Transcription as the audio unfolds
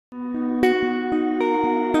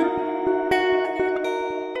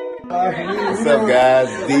What's up, guys?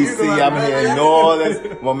 DC, I'm here in New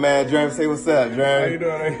Orleans. My man Jeremy, say what's up, Jeremy. How you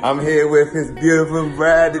doing? I'm here with his beautiful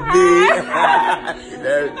bride to be,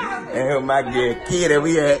 and my girl Kita.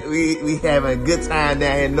 We having a good time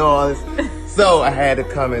down here in New Orleans. So I had to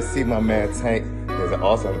come and see my man Tank. There's an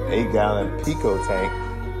awesome 8-gallon Pico tank,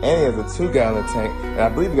 and he has a 2-gallon tank, and I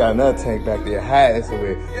believe he got another tank back there hiding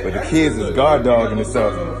somewhere. But the kids is guard dogging it,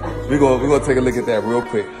 so we're gonna take a look at that real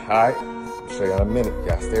quick. All right, I'll show you in a minute.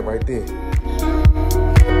 Y'all stay right there.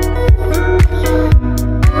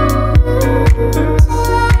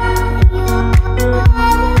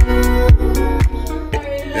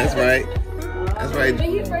 That's right. That's right.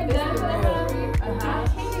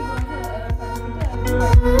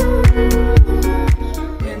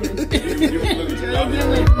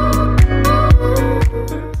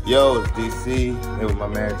 Yo, it's DC. Here with my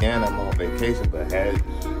man again. I'm on vacation, but I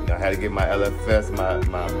had to get my LFS. My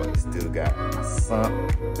money still got a sump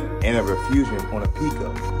and a refusion on a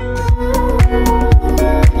Pico.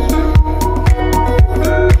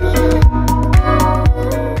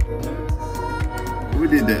 We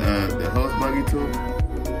did the horse buggy tour.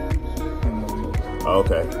 Oh,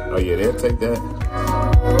 okay. Oh yeah, they'll take that.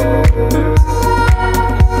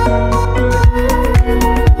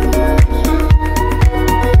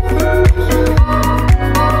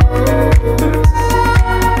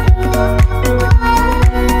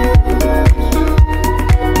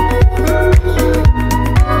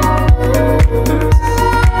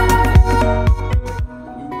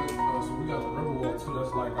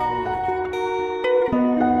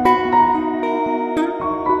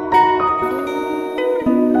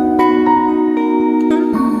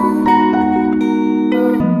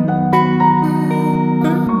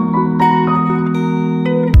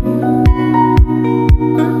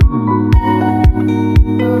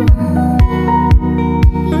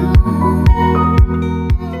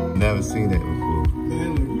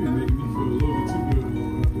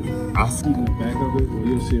 I see the back of it, well,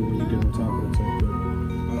 you'll see it when you get on top of the tank.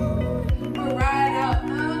 We're right out.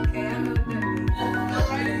 Okay, I know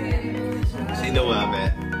that. She know where I'm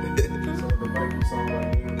at.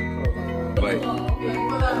 Like,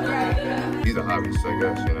 he's a hobby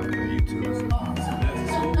sucker, shit on YouTube.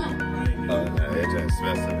 They're just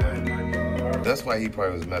messing with me. That's why he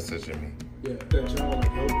probably was messaging me. Yeah, that y'all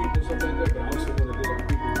like know people, something like that, but I also want to get like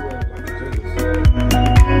people who have like agendas.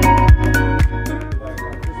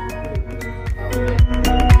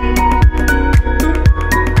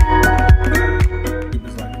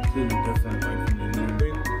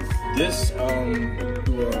 This, do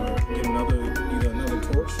get either another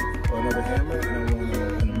torch or another hammer, and I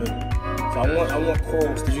want in the middle. So I want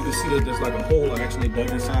corals, because you can see that there's like a hole I actually dug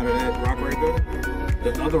inside of that rock right there. The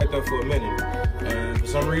other right there for a minute. And for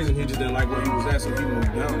some reason, he just didn't like where he was at, so he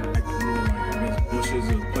moved down. Like, you know, like, I guess bushes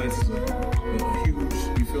or plants is a huge,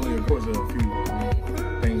 you feel like, of course, there are a few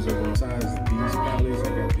things of size. These valleys, I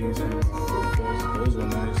got these, those were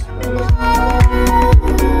nice.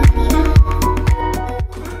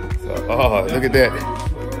 Oh, look at that.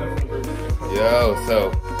 Yo,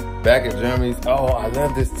 so back at Jeremy's. Oh, I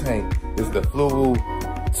love this tank. It's the Fluval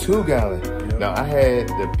 2-gallon. Yep. Now, I had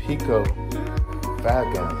the Pico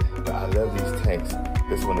 5-gallon, but I love these tanks.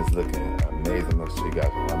 This one is looking amazing. Make sure you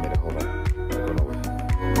guys want me to hold on. Don't go nowhere.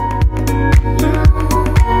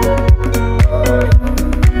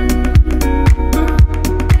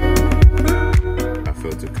 I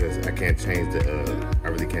filter because I can't change the, I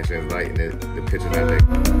really can't change the light in the picture that day.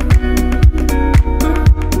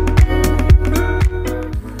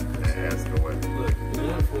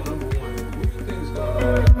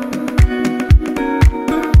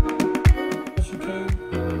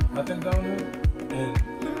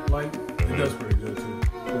 That's pretty good too.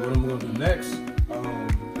 But what I'm gonna do next,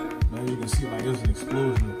 now you can see like there's an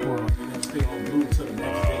explosion of coral. And it's still on blue to the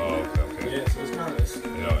next thing. Okay. Yeah, so it's kind of,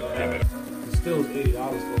 it's still $80 for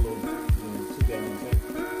a little